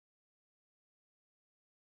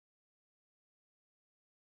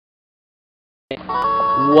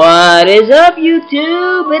What is up,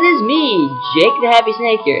 YouTube? It is me, Jake the Happy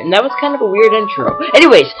Snake here, and that was kind of a weird intro.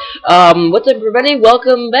 Anyways, what's up, everybody?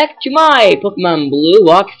 Welcome back to my Pokemon Blue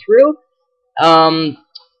walkthrough.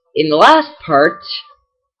 In the last part,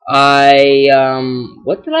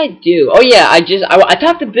 what did I do? Oh yeah, I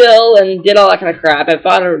talked to Bill and did all that kind of crap. I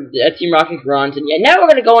fought a Team Rocket Grunt, and yeah, now we're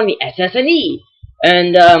gonna go on the SSNE.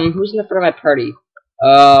 And who's in the front of my party?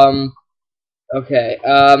 Okay,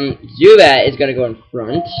 Zubat is gonna go in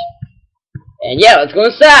front. And yeah, let's go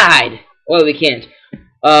inside! Well, we can't.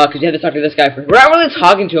 Cause you have to talk to this guy first. We're not really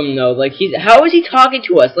talking to him, though. Like, how is he talking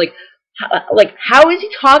to us? Like, how is he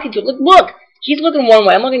talking to us? Like, look! He's looking one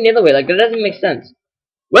way, I'm looking the other way. Like, that doesn't make sense.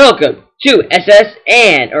 Welcome to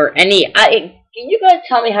SSN, or NE. Can you guys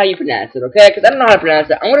tell me how you pronounce it, okay? Cause I don't know how to pronounce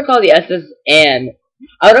it. I'm gonna call it the SSN.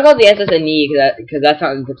 I'm gonna call it the SSNE, cause that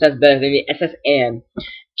sounds better than the SSN.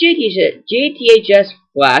 JTHS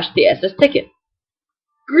Flash the SS ticket.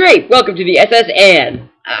 Great! Welcome to the SSN.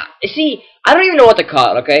 See, I don't even know what to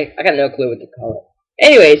call it, okay? I got no clue what to call it.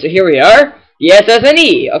 Anyway, so here we are. The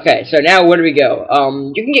SSNE. Okay, so now where do we go?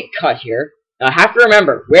 You can get cut here. Now, have to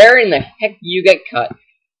remember, where in the heck do you get cut?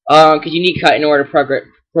 Because you need cut in order to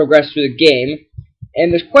progress through the game.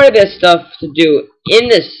 And there's quite a bit of stuff to do in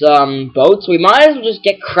this, boat, so we might as well just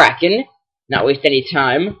get cracking. Not waste any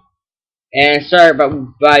time. And start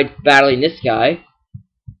by battling this guy.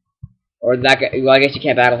 Or that guy. Well, I guess you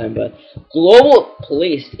can't battle him, but... Global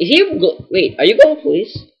Police. Is he... Wait, are you Global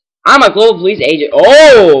Police? I'm a Global Police agent.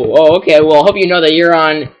 Oh, okay. Well, I hope you know that you're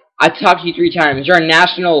on... I've talked to you 3 times. You're on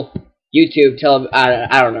national YouTube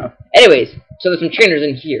I don't know. Anyways, so there's some trainers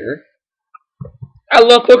in here. I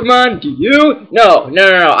love Pokemon. Do you? No.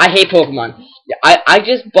 I hate Pokemon. I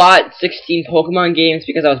just bought 16 Pokemon games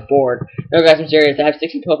because I was bored. No, guys, I'm serious. I have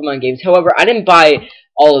 16 Pokemon games. However, I didn't buy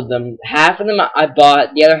all of them. Half of them I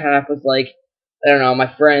bought. The other half was like, I don't know, my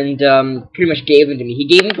friend pretty much gave them to me. He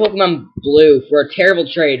gave me Pokemon Blue for a terrible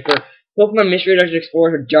trade for Pokemon Mystery Dungeon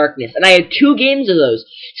Explorer for Darkness. And I had 2 games of those.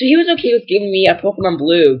 So he was okay with giving me a Pokemon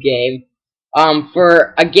Blue game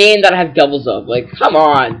for a game that I have doubles of. Like, come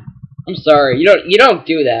on. I'm sorry. You don't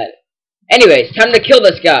do that. Anyways, time to kill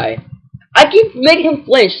this guy. I keep making him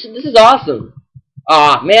flinch. This is awesome.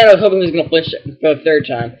 Aw, man, I was hoping he was gonna flinch for the 3rd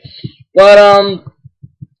time. But,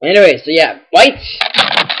 anyway, so yeah, bite.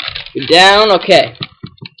 You're down, okay.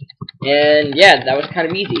 And yeah, that was kind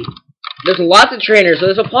of easy. There's lots of trainers, so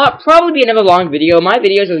this will probably be another long video. My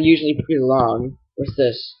videos are usually pretty long. What's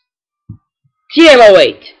this?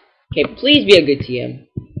 TM08. Okay, please be a good TM.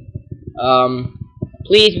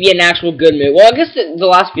 Please be an actual good move. Well, I guess the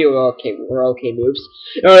last few were okay moves.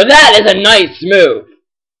 Oh, that is a nice move.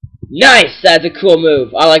 Nice, that's a cool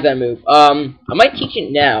move. I like that move. I might teach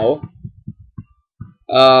it now.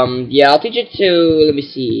 Yeah, I'll teach it to, let me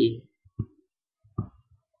see.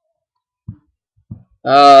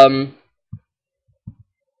 Let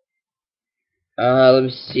me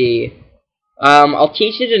see. I'll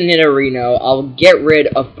teach it to Nidorino. I'll get rid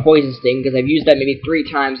of Poison Sting, because I've used that maybe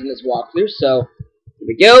 3 times in this walkthrough, so here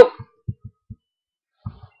we go.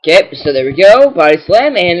 Okay, so there we go. Body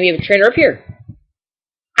Slam, and we have a trainer up here.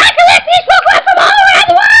 I collect these Pokemon from all around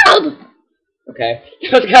the world! Okay,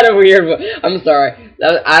 that was kind of weird, but I'm sorry.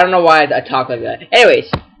 I don't know why I talk like that. Anyways.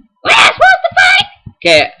 Last wants to fight!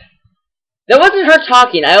 Okay. That wasn't her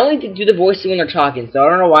talking. I only do the voice when they're talking, so I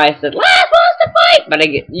don't know why I said, Last wants to fight! But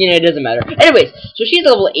it doesn't matter. Anyways, so she's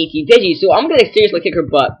level 18 Pidgey, so I'm gonna seriously kick her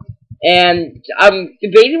butt. And I'm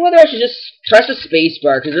debating whether I should just press the space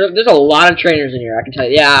bar, because there's a lot of trainers in here, I can tell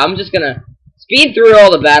you. Yeah, I'm just gonna speed through all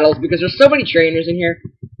the battles, because there's so many trainers in here.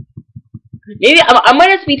 Maybe, I might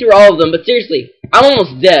not speed through all of them, but seriously, I'm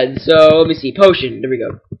almost dead, so let me see. Potion, there we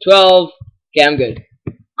go. 12, okay, I'm good.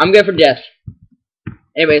 I'm good for death.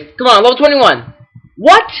 Anyways, come on, level 21.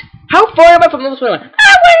 What? How far am I from level 21? I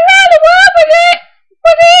went around the world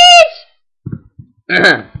for this!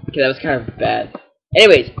 Okay, that was kind of bad.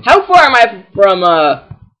 Anyways, how far am I from,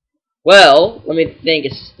 well, let me think.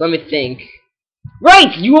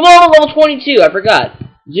 Right! You evolve at level 22, I forgot.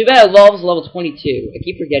 Zubat evolves level 22. I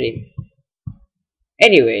keep forgetting.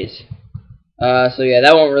 Anyways, so yeah,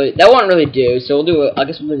 that won't really do, so I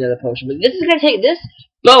guess we'll do another potion. But this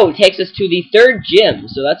boat takes us to the 3rd gym,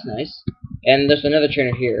 so that's nice. And there's another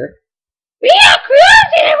trainer here. We are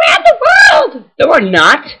cruising around the world! No, we're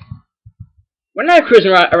not! We're not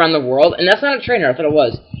cruising around the world, and that's not a trainer, I thought it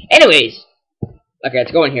was. Anyways, okay,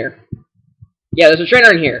 let's go in here. Yeah, there's a trainer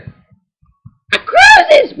in here. A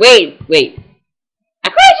cruises! Wait. A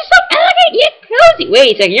cruise is so elegant yet cozy.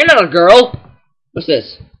 Wait a second, you're not a girl. What's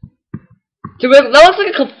this? That looks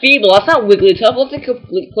like a Clefable. That's not Wigglytuff. It looks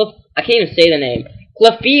like I can't even say the name.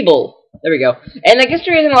 Clefable. There we go. And I guess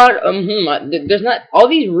there isn't a lot of, there's not, all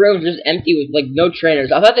these rooms are just empty with, like, no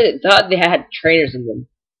trainers. I thought they had trainers in them.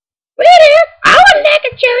 Waiter, I want a neck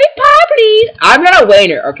of cherry pie, please. I'm not a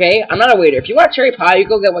waiter, okay? I'm not a waiter. If you want cherry pie, you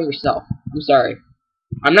go get one yourself. I'm sorry.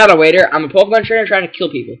 I'm not a waiter. I'm a Pokemon trainer trying to kill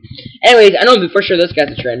people. Anyways, I know for sure this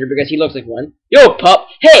guy's a trainer because he looks like one. Yo, pup.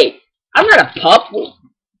 Hey, I'm not a pup.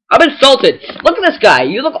 I'm insulted. Look at this guy.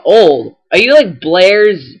 You look old. Are you like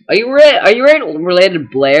Blair's? Are you related to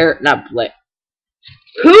Blair? Not Blair.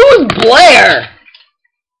 Who's Blair?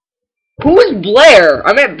 Who's Blair?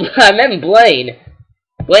 I meant Blaine.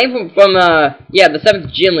 Blaine from yeah, the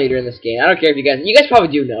 7th gym leader in this game. I don't care if you guys probably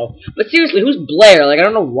do know. But seriously, who's Blair? Like, I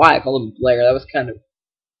don't know why I called him Blair. That was kind of...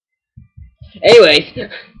 Anyways.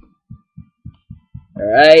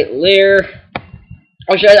 Alright, Lear.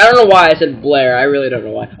 Oh, shit, I don't know why I said Blair. I really don't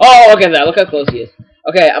know why. Oh, look at that. Look how close he is.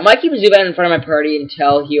 Okay, I might keep Zubat in front of my party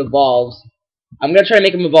until he evolves. I'm gonna try to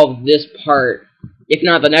make him evolve this part. If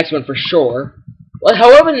not the next one for sure. Well,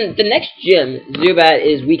 however, the next gym, Zubat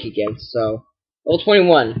is weak against, so... Level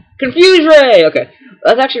 21. Confuse Ray! Okay.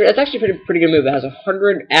 That's actually a pretty good move. It has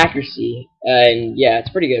 100 accuracy. And yeah, it's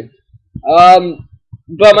pretty good.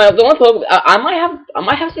 But the one problem, I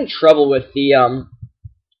might have some trouble with the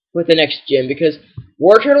next gym because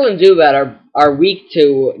Wartortle and Zubat are weak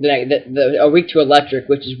to weak to electric,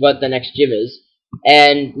 which is what the next gym is.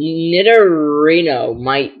 And Nidorino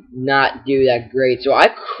might not do that great. So I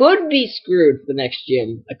could be screwed for the next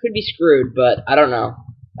gym. I could be screwed, but I don't know.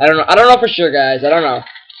 I don't know for sure, guys. I don't know.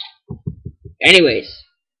 Anyways,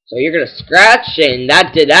 so you're gonna scratch, and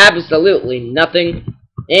that did absolutely nothing.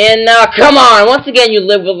 And now, come on! Once again, you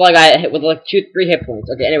live with like 2-3 hit points.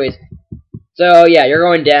 Okay. Anyways, so yeah, you're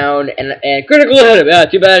going down, and critical hit him. Yeah,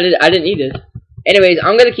 too bad I didn't need it. Anyways,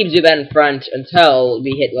 I'm gonna keep Zubat in front until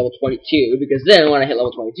we hit level 22, because then when I hit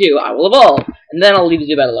level 22, I will evolve, and then I'll leave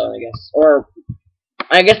Zubat alone, I guess, or.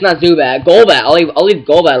 I guess not Zubat. Golbat. I'll leave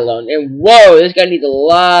Golbat alone. And whoa, this guy needs a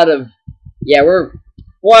lot of. Yeah, we're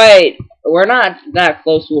not that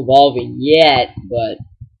close to evolving yet. But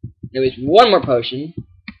anyways, one more potion.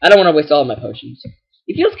 I don't want to waste all of my potions.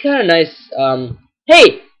 It feels kind of nice.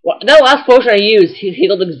 Hey, that last potion I used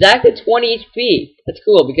healed exactly 20 HP. That's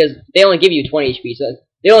cool because they only give you 20 HP, so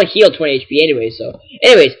they only heal 20 HP anyway. So,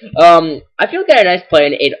 anyways, I feel kind of nice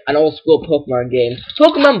playing an old school Pokemon game,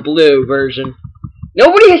 Pokemon Blue version.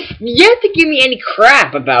 Nobody has yet to give me any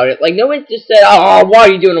crap about it. Like, no one just said, oh, why are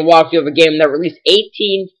you doing a walkthrough of a game that released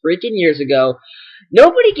 18 freaking years ago?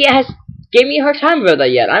 Nobody gave me a hard time about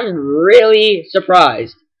that yet. I'm really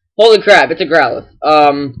surprised. Holy crap, it's a Growlithe.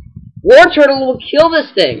 Wartortle will kill this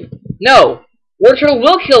thing. No, Wartortle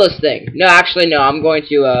will kill this thing. No, actually, no, I'm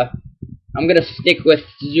gonna stick with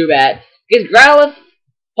Zubat. Because Growlithe,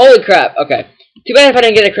 holy crap, okay. Too bad if I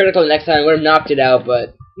didn't get a critical the next time, I would have knocked it out,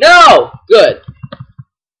 but... No! Good.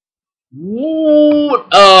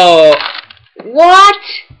 Oh, what?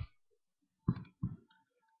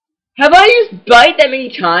 Have I used Bite that many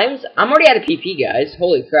times? I'm already out of PP, guys.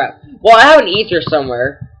 Holy crap. Well, I have an Ether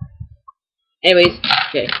somewhere. Anyways,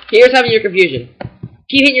 okay. Hit yourself in your confusion.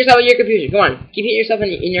 Keep hitting yourself in your confusion. Come on. Keep hitting yourself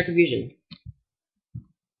in your confusion.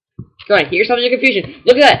 Come on, hit yourself in your confusion.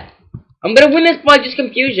 Look at that. I'm gonna win this by just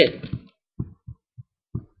confusion.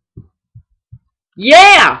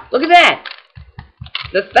 Yeah! Look at that!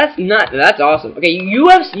 That's awesome. Okay, you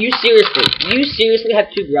seriously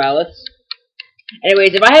have 2 Growlithes.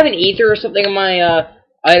 Anyways, if I have an Ether or something in my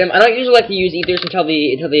item, I don't usually like to use Ethers until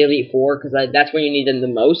the Elite Four because that's when you need them the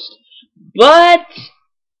most. But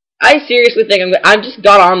I seriously think I'm just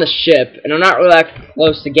got on the ship and I'm not really that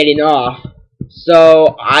close to getting off.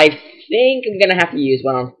 So I think I'm gonna have to use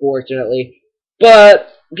one, unfortunately. But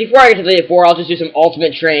before I get to the Elite Four, I'll just do some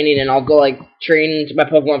ultimate training and I'll go like train my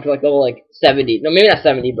Pokemon for like level 70. No, maybe not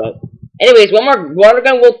 70, but anyways, one more water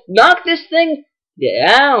gun will knock this thing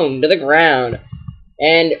down to the ground.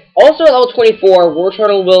 And also at level 24,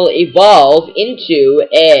 Wartortle will evolve into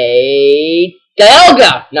a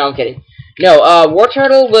Dialga! No, I'm kidding. No,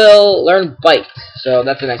 Wartortle will learn Bite, so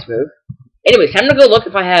that's a nice move. Anyways, time to go look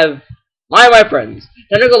if I have my friends.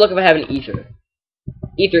 Time to go look if I have an Ether.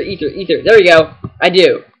 Ether. There we go. I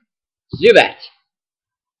do. Zubat.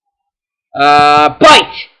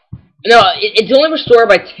 Bite! No, it's only restored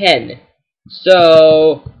by 10.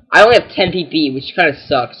 So, I only have 10 PP, which kind of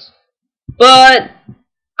sucks. But,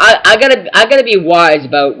 I gotta be wise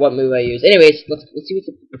about what move I use. Anyways, let's see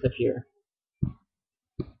what's up here.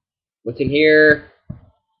 What's in here?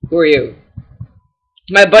 Who are you?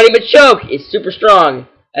 My buddy Machoke is super strong.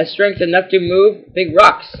 Has strength enough to move big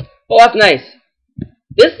rocks. Oh, that's nice.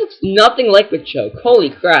 This looks nothing like Machoke. Holy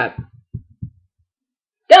crap.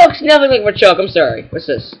 That looks nothing like Machoke. I'm sorry. What's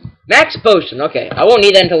this? Max potion. Okay, I won't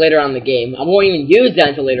need that until later on in the game. I won't even use that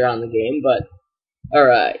until later on in the game. But all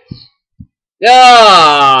right.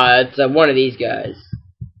 Ah, it's one of these guys.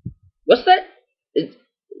 What's that?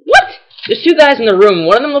 What? There's two guys in the room.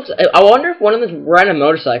 One of them looks. I wonder if one of them is riding a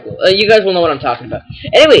motorcycle. You guys will know what I'm talking about.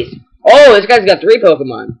 Anyways, oh, this guy's got 3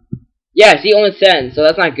 Pokemon. Yeah, see, only 10, so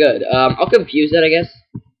that's not good. I'll confuse it, I guess.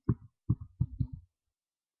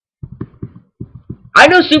 I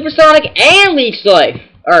know Supersonic and Leech Life,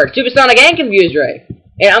 or Supersonic and Confuse Ray,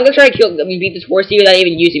 and I'm gonna try to beat this Horsey without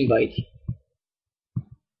even using Bite.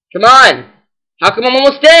 Come on! How come I'm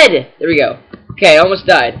almost dead? There we go. Okay, I almost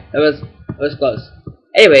died. That was close.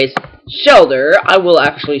 Anyways, Shelter, I will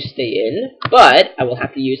actually stay in, but I will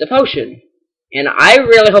have to use a potion. And I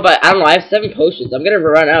really hope I don't know, I have 7 potions. I'm gonna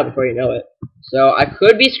run out before you know it. So I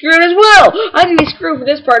could be screwed as well! I could be screwed for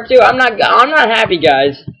this part too. I'm not happy,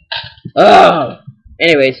 guys. Ugh.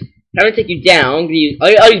 Anyways, time to take you down.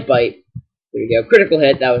 I'll use Bite. There we go. Critical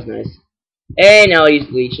hit, that was nice. And now I'll use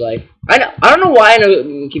Leech Life. I don't know why I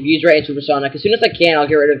know Confuse Ray and Supersonic. As soon as I can, I'll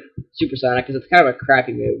get rid of Supersonic, because it's kind of a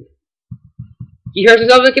crappy move. He hurts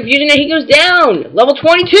himself with confusion and he goes down! Level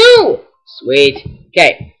 22! Sweet.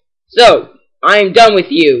 Okay, so, I'm done with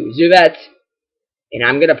you, Zubat. And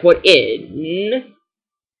I'm gonna put in...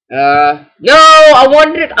 no! I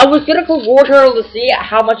was gonna call Wartortle to see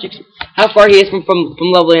how far he is from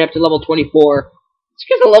leveling up to level 24. This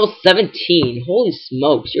guy's at level 17. Holy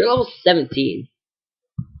smokes, you're level 17.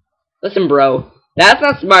 Listen, bro, that's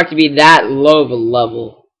not smart to be that low of a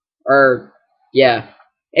level. Or, yeah.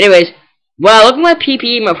 Anyways, wow, look at my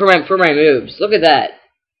PP for my moves. Look at that.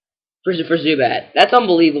 For Zubat. That's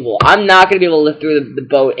unbelievable. I'm not going to be able to lift through the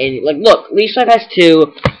boat. And, like, look, Leech Life has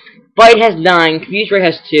 2. Bite has 9. Confuse Ray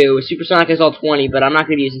has 2. Supersonic has all 20, but I'm not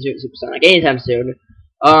going to be using Supersonic anytime soon.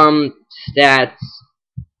 Stats.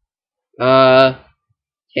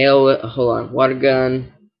 Tail, hold on. Water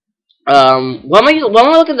Gun. What am I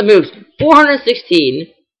looking at the moves? 416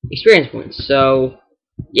 experience points. So,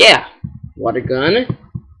 yeah. Water Gun.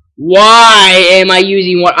 Why am I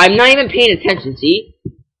using what? I'm not even paying attention, see?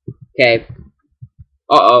 Okay.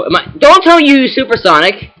 Uh-oh. Don't tell me you use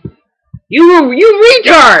Supersonic. You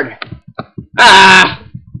retard! Ah!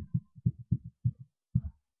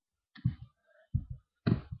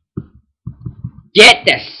 Get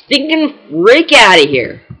the stinking freak out of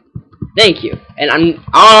here. Thank you. And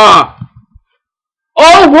oh,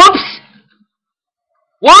 whoops!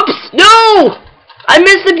 Whoops! No! I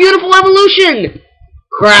missed the beautiful evolution!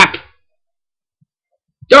 Crap.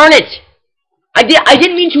 Darn it! I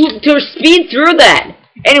didn't mean to speed through that.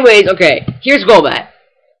 Anyways, okay. Here's Golbat.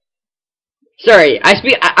 Sorry, I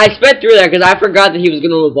sped through there because I forgot that he was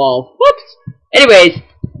going to evolve. Whoops! Anyways,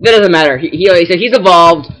 that doesn't matter. So he's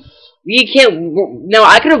evolved. We can't... No,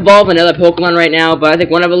 I could evolve another Pokemon right now, but I think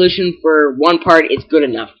one evolution for one part is good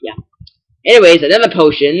enough. Yeah. Anyways, another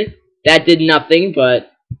potion. That did nothing, but...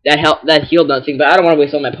 That healed nothing, but I don't want to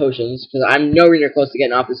waste all my potions, because I'm nowhere near close to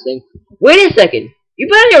getting off this thing. Wait a second! You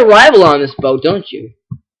better get rival on this boat, don't you?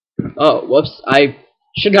 Oh, whoops. I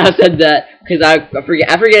should not have said that, because I forget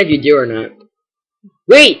if you do or not.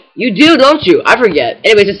 Wait! You do, don't you? I forget.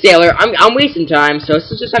 Anyways, it's Sailor. I'm wasting time, so it's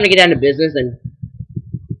just time to get down to business and...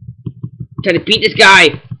 try to beat this guy!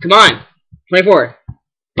 Come on! 24.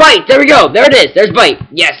 Bite! There we go! There it is! There's Bite!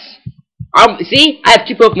 Yes! See? I have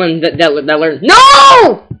 2 Pokemon that learn...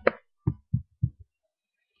 No!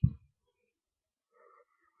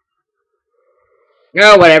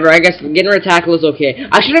 Oh, whatever. I guess getting rid of Tackle is okay.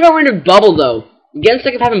 I should have got rid of Bubble, though. I'm getting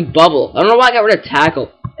sick of having Bubble. I don't know why I got rid of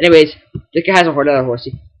Tackle. Anyways, this guy has another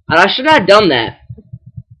Horsey. And I should not have done that.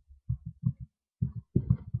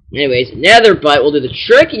 Anyways, Nether Bite will do the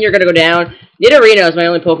trick, and you're gonna go down. Nidorino is my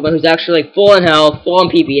only Pokemon who's actually like full in health, full on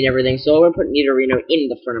PP and everything, so I'm gonna put Nidorino in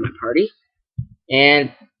the front of my party.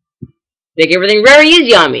 And make everything very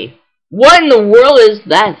easy on me. What in the world is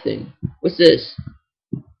that thing? What's this?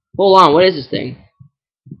 Hold on, what is this thing?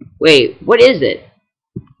 Wait, what is it?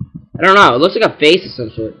 I don't know, it looks like a face of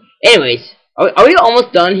some sort. Anyways, are we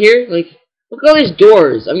almost done here? Like, look at all these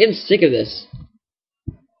doors. I'm getting sick of this.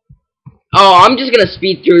 Oh, I'm just gonna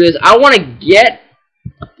speed through this. I want to get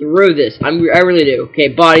through this. I really do. Okay,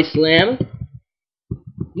 Body Slam.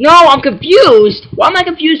 No, I'm confused. What am I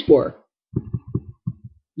confused for?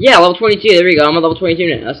 Yeah, level 22. There we go. I'm at level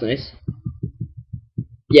 22 now. That's nice.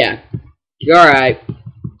 Yeah. Alright.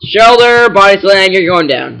 Shoulder, Body Slam, you're going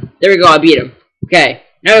down. There we go, I beat him. Okay,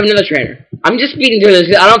 now we have another trainer. I'm just speeding through this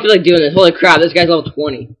because I don't feel like doing this. Holy crap, this guy's level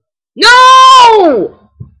 20. No!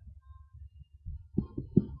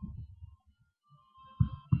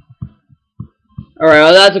 Alright,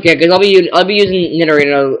 well that's okay, because I'll be using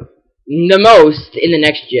Nidorino the most in the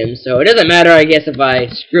next gym, so it doesn't matter, I guess, if I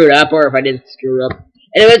screwed up or if I didn't screw up.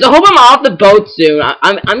 Anyways, I hope I'm off the boat soon.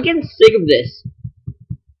 I'm getting sick of this.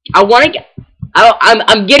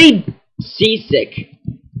 I'm getting seasick.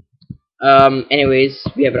 Anyways,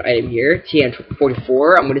 we have an item here,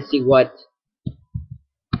 TN44. I'm gonna see what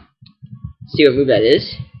move that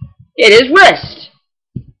is. It is wrist.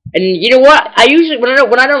 And you know what? I usually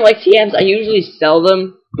when I don't like TMs, I usually sell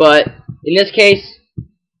them, but in this case,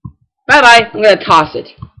 bye bye. I'm gonna toss it.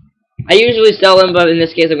 I usually sell them, but in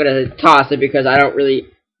this case, I'm gonna toss it because I don't really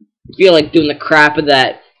feel like doing the crap of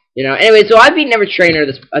that. You know. Anyway, so I've beaten every trainer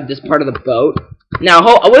at this part of the boat. Now,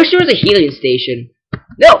 I wish there was a healing station.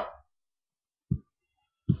 No.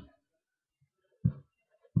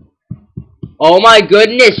 Oh my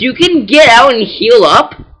goodness, you can get out and heal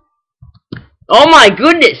up? Oh my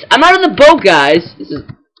goodness, I'm out of the boat, guys. This is...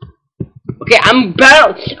 Okay, I'm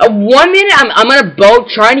battling... 1 minute, I'm on a boat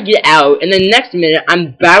trying to get out, and the next minute,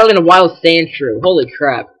 I'm battling a wild sand shrew. Holy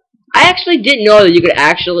crap. I actually didn't know that you could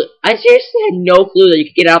actually... I seriously had no clue that you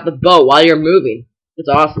could get out the boat while you're moving. That's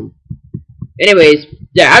awesome. Anyways,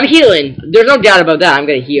 there, I'm healing. There's no doubt about that, I'm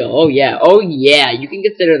gonna heal. Oh yeah, you can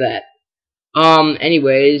consider that.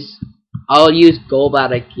 Anyways... I'll use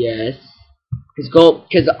Golbat, I guess.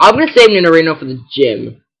 Because I'm gonna save Ninurino for the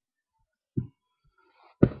gym.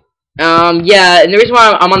 Yeah, and the reason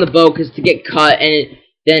why I'm on the boat is to get cut and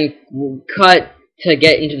then cut to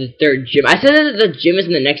get into the third gym. I said that the gym is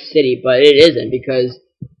in the next city, but it isn't because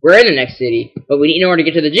we're in the next city. But we need, in order to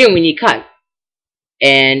get to the gym, we need cut.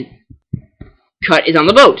 And cut is on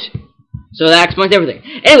the boat. So that explains everything.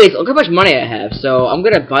 Anyways, look how much money I have. So I'm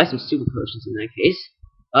gonna buy some super potions in that case.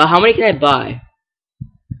 How many can I buy?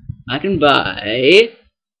 I can buy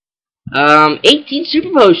 18 super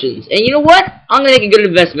potions. And you know what? I'm gonna make a good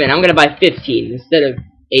investment. I'm gonna buy 15 instead of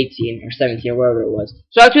 18 or 17 or whatever it was.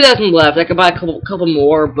 So I have 2,000 left. I could buy a couple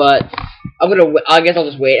more, but I guess I'll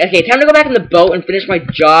just wait. Okay, time to go back in the boat and finish my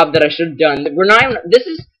job that I should have done.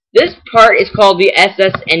 This part is called the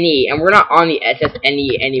SSNE, and we're not on the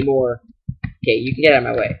SSNE anymore. Okay, you can get out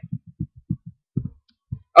of my way.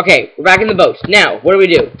 Okay, we're back in the boat. Now, what do we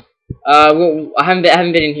do? I haven't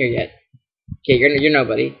been in here yet. Okay, you're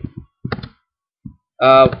nobody.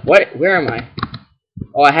 What? Where am I?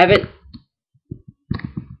 Oh, I haven't.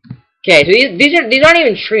 Okay, so these aren't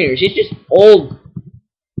even trainers. These just old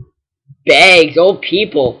bags, old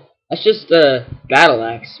people. That's just the battle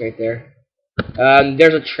axe right there.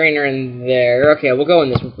 There's a trainer in there. Okay, we'll go in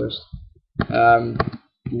this one first.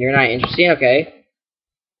 You're not interesting. Okay.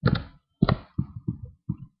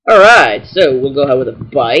 Alright, so we'll go ahead with a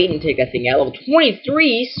bite and take that thing out. Level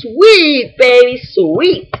 23, sweet, baby,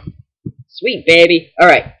 sweet. Sweet, baby.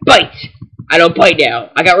 Alright, bite. I don't bite now.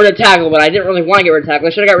 I got rid of Tackle, but I didn't really want to get rid of Tackle. I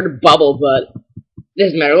should have got rid of Bubble, but it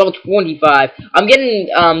doesn't matter. Level 25. I'm getting,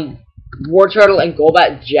 Wartortle and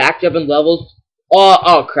Golbat jacked up in levels.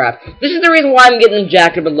 Oh, crap. This is the reason why I'm getting them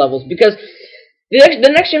jacked up in levels, because the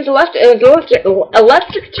next gym's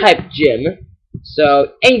electric type gym.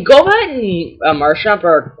 So, and Golbat and Marshtomp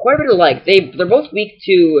are quite a bit alike. They're both weak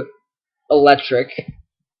to electric,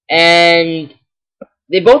 and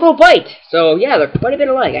they both will bite. So, yeah, they're quite a bit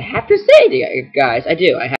alike. I have to say, guys, I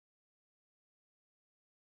do.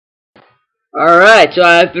 Alright, so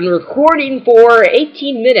I've been recording for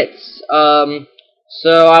 18 minutes.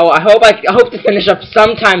 So I hope to finish up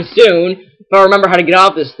sometime soon. If I remember how to get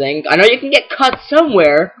off this thing. I know you can get cut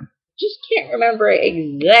somewhere. Just can't remember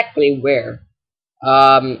exactly where.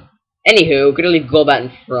 Anywho, gonna leave Golbat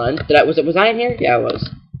in front. Was I in here? Yeah, I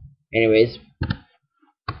was. Anyways.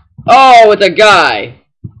 Oh, it's a guy!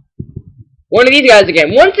 One of these guys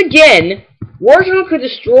again. Once again, Wartortle could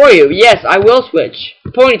destroy you. Yes, I will switch.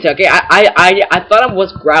 Ponyta, okay? I thought it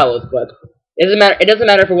was Growlithe, but it doesn't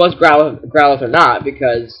matter if it was Growlithe or not,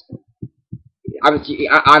 because I'm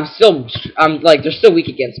like, they're still weak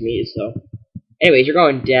against me, so. Anyways, you're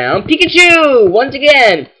going down. Pikachu! Once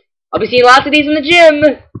again! I'll be seeing lots of these in the gym!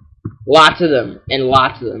 Lots of them. And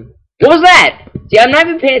lots of them. What was that? See, I'm not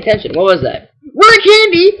even paying attention. What was that? Rare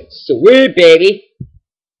candy! Sweet, baby!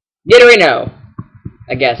 Nidorino.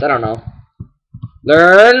 I guess. I don't know.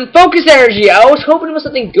 Learn Focus Energy! I was hoping it was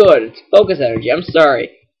something good. It's Focus Energy. I'm sorry.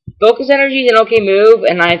 Focus Energy is an okay move,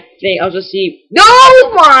 and I think I'll just see... No,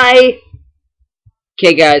 my!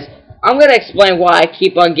 Okay, guys. I'm gonna explain why I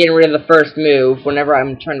keep on getting rid of the first move whenever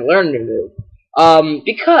I'm trying to learn a new move.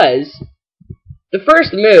 Because the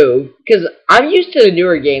first move, because I'm used to the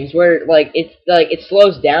newer games where it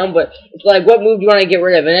slows down, but it's like, what move do you want to get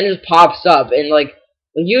rid of, and then it just pops up, and like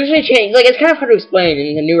usually change. Like, it's kind of hard to explain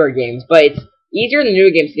in the newer games, but it's easier in the newer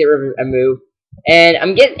games to get rid of a move.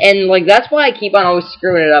 And like that's why I keep on always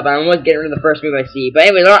screwing it up. I'm always getting rid of the first move I see. But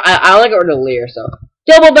anyways, I only got rid of Leer, so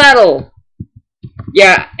double battle.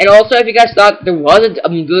 Yeah, and also if you guys thought there was a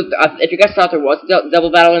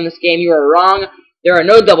double battle in this game, you were wrong. There are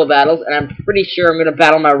no double battles, and I'm pretty sure I'm gonna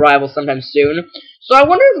battle my rival sometime soon. So I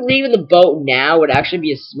wonder if leaving the boat now would actually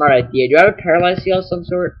be a smart idea. Do I have a paralyzed seal of some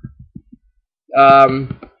sort?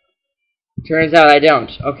 Turns out I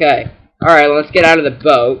don't. Okay. Alright, well, let's get out of the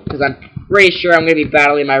boat, because I'm pretty sure I'm gonna be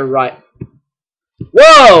battling my rival.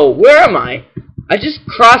 Whoa! Where am I? I just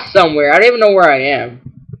crossed somewhere. I don't even know where I am.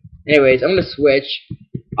 Anyways, I'm gonna switch.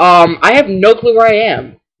 I have no clue where I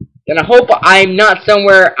am. And I hope I'm not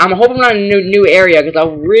somewhere. I'm hoping I'm not in a new area because I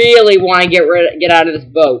really want to get out of this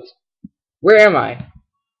boat. Where am I?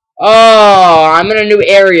 Oh, I'm in a new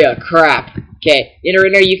area. Crap. Okay,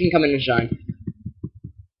 Internet, you can come in and shine.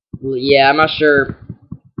 Yeah, I'm not sure.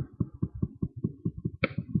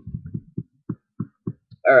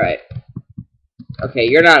 All right. Okay,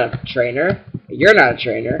 you're not a trainer. You're not a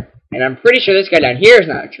trainer. And I'm pretty sure this guy down here is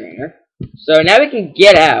not a trainer. So now we can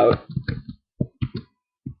get out.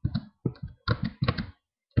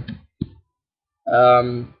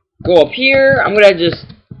 Go up here. I'm gonna just...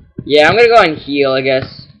 Yeah, I'm gonna go and heal, I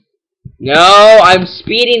guess. No, I'm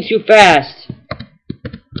speeding too fast.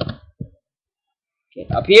 Okay,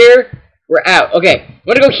 up here. We're out. Okay, I'm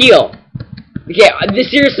gonna go heal. Okay,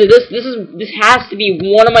 seriously, this has to be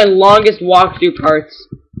one of my longest walkthrough parts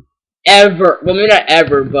ever. Well, maybe not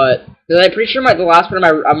ever, but I'm pretty sure the last one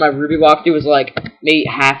of my Ruby walkthrough was like maybe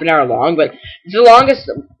half an hour long. But it's the longest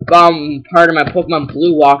part of my Pokemon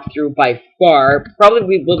Blue walkthrough by far.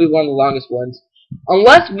 Probably will be one of the longest ones,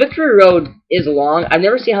 unless Victory Road is long. I've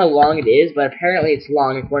never seen how long it is, but apparently it's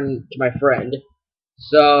long according to my friend.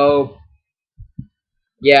 So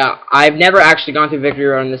yeah, I've never actually gone through Victory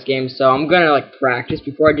Road in this game, so I'm gonna like practice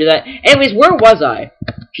before I do that. Anyways, where was I?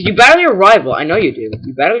 Cause you battle your rival. I know you do.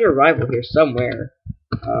 You battle your rival here somewhere.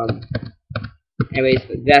 Anyways,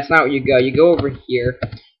 that's not where you go. You go over here.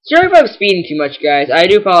 Sorry if I'm speeding too much, guys. I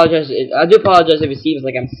do apologize. I do apologize if it seems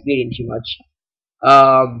like I'm speeding too much.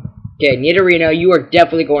 Okay, Nidorino, you are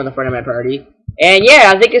definitely going in the front of my party. And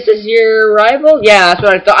yeah, I think this is your rival. Yeah, that's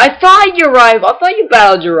what I thought. I thought you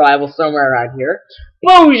battled your rival somewhere around here.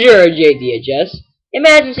 Bonjour, JDHS.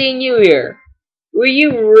 Imagine seeing you here. Were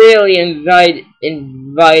you really invited?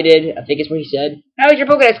 I think is what he said. How is your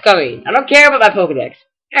Pokedex coming? I don't care about my Pokedex.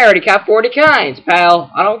 I already caught 40 kinds, pal.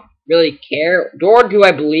 I don't really care. Nor do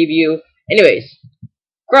I believe you. Anyways,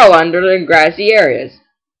 grow under the grassy areas.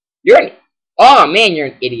 Oh man, you're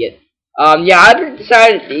an idiot. Yeah, I've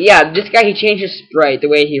decided. Yeah, this guy, he changed his sprite, the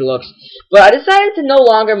way he looks. But I decided to no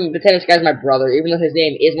longer pretend this guy's my brother, even though his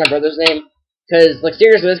name is my brother's name. Because, like,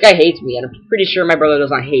 seriously, this guy hates me, and I'm pretty sure my brother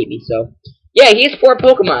does not hate me, so... Yeah, he has 4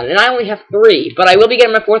 Pokemon, and I only have 3, but I will be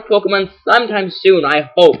getting my 4th Pokemon sometime soon, I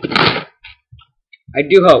hope. I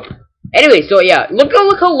do hope. Anyway, so yeah, look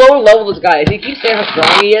how low level this guy is. He keeps saying how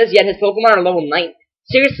strong he is, yet his Pokemon are level 9.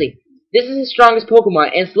 Seriously, this is his strongest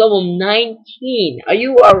Pokemon, and it's level 19. Are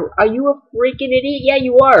you a freaking idiot? Yeah,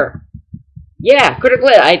 you are. Yeah, Critical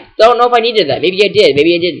Hit. I don't know if I needed that. Maybe I did.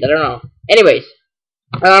 Maybe I didn't. I don't know. Anyways,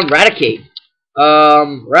 Raticate.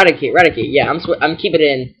 Raticate. Yeah, I'm keeping it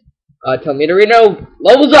in. Tell me to Nidorino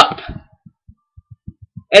levels up.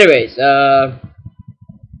 Anyways,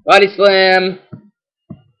 Body Slam.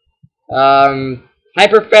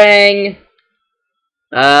 Hyper Fang.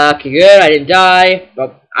 Okay, good. I didn't die,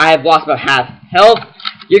 but I have lost about half health.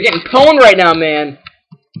 You're getting pwned right now, man.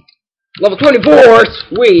 Level 24.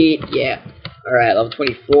 Sweet. Yeah. Alright, level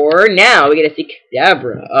 24. Now we get to see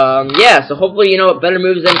Kadabra. Yeah, so hopefully you know what better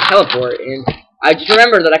moves than Teleport. And I just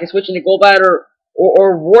remember that I can switch into Golbat or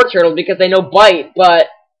Wartortle because they know Bite, but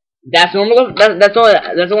that's normal. That's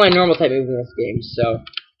only a normal type move in this game, so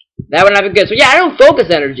that would not be good. So yeah, I don't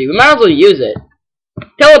Focus Energy. We might as well use it.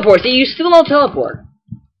 Teleport. See, you still don't Teleport.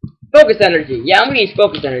 Focus Energy. Yeah, I'm gonna use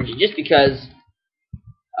Focus Energy just because.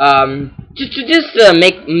 Just to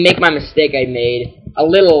make my mistake I made a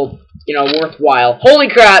little, you know, worthwhile. Holy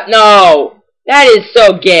crap! No, that is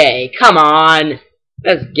so gay. Come on,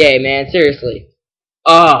 that's gay, man. Seriously.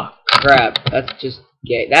 Oh crap, that's just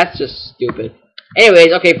gay. That's just stupid.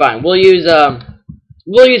 Anyways, okay, fine. We'll use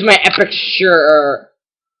my Epic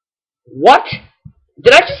What?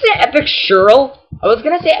 Did I just say Epic Shurl? I was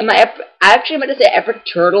gonna say I actually meant to say Epic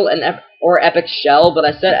Turtle or Epic Shell, but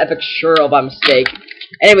I said Epic Shurl by mistake.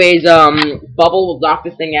 Anyways, Bubble will knock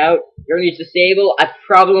this thing out. You're gonna use Disable. I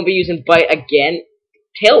probably won't be using Bite again.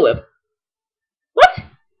 Tail Whip. What?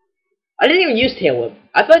 I didn't even use Tail Whip.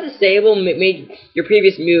 I thought Disable made your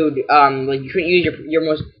previous move, like you couldn't use your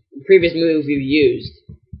most previous moves you used.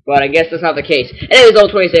 But I guess that's not the case. Anyways, level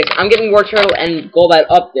 26. I'm getting War Turtle and Golbat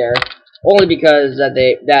up there, only because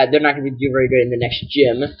they're not going to do very good in the next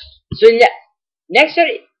gym. So next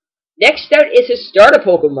out is his starter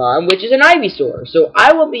Pokemon, which is an Ivysaur. So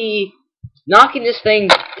I will be knocking this thing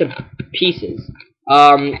to pieces.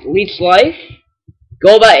 Leech Life.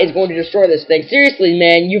 Golbat is going to destroy this thing. Seriously,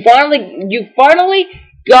 man, you finally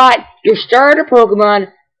got your starter Pokemon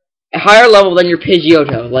a higher level than your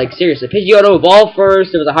Pidgeotto. Like, seriously, Pidgeotto evolved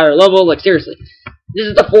first, it was a higher level, like, seriously. This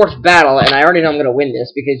is the 4th battle, and I already know I'm gonna win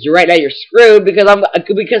this, because right now you're screwed, because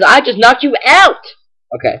I just knocked you out!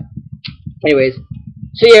 Okay. Anyways,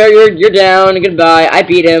 so yeah, you're down, goodbye. I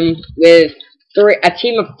beat him with a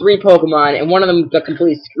team of 3 Pokemon, and one of them got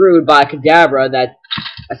completely screwed by Kadabra that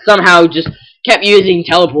somehow just kept using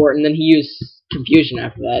Teleport, and then he used Confusion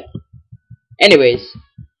after that. Anyways.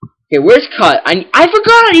 Okay, where's Cut? I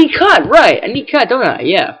forgot I need Cut, right. I need Cut, don't I?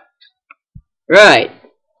 Yeah. Right.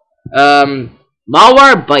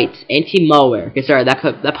 Malware Bites. Anti-malware. Okay, sorry,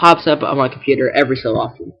 that pops up on my computer every so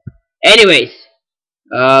often. Anyways.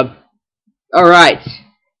 Alright.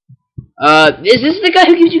 Is this the guy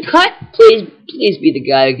who gives you Cut? Please be the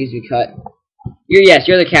guy who gives me Cut. Yes,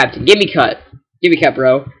 you're the captain. Give me Cut. Give me Cut,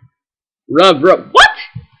 bro. Rub. What?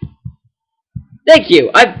 Thank you.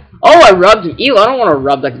 I rubbed him. Ew, I don't want to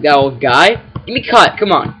rub that old guy. Give me Cut,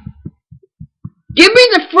 come on. Give me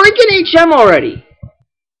the freaking HM already.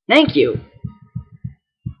 Thank you.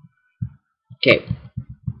 Okay,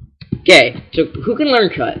 so who can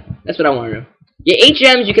learn Cut? That's what I want to know. Yeah,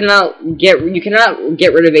 HMs you cannot get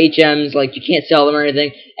rid of HMs, like you can't sell them or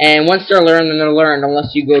anything. And once they're learned, then they're learned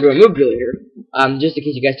unless you go to a move deleter. Just in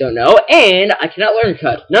case you guys don't know. And I cannot learn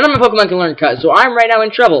Cut. None of my Pokemon can learn Cut, so I'm right now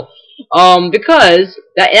in trouble. Because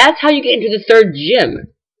that's how you get into the 3rd gym.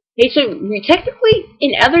 Hey, so technically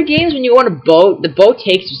in other games when you go on a boat, the boat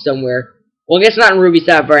takes you somewhere. Well, I guess not in Ruby,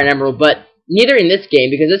 Sapphire, and Emerald, but neither in this game,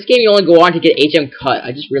 because this game you only go on to get HM Cut.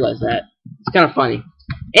 I just realized that. It's kind of funny.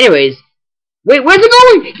 Anyways, wait, where's it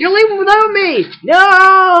going? You're leaving without me!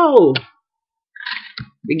 No!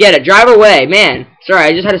 We get it. Drive away, man. Sorry,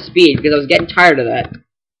 I just had to speed because I was getting tired of that.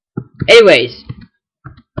 Anyways.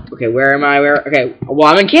 Okay, where am I? Okay, well,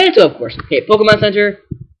 I'm in Kanto, of course. Okay, Pokemon Center.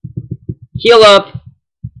 Heal up.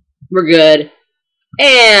 We're good.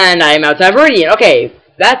 And I'm outside Viridian. Okay,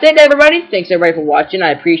 that's it, everybody. Thanks, everybody, for watching.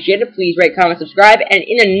 I appreciate it. Please rate, comment, subscribe. And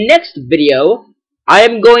in the next video, I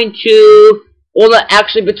am going to... Well,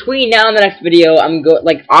 actually, between now and the next video, I'm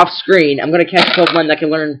off-screen, I'm going to catch Pokemon that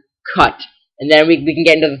can learn Cut. And then we can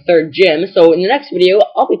get into the 3rd gym. So, in the next video,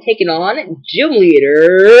 I'll be taking on Gym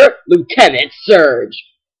Leader Lieutenant Surge.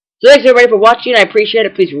 So thanks everybody for watching. I appreciate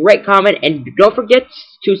it. Please rate, comment, and don't forget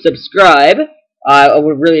to subscribe. I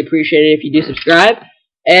would really appreciate it if you do subscribe.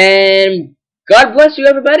 And God bless you,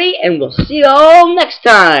 everybody, and we'll see you all next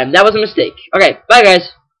time. That was a mistake. Okay, bye,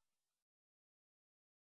 guys.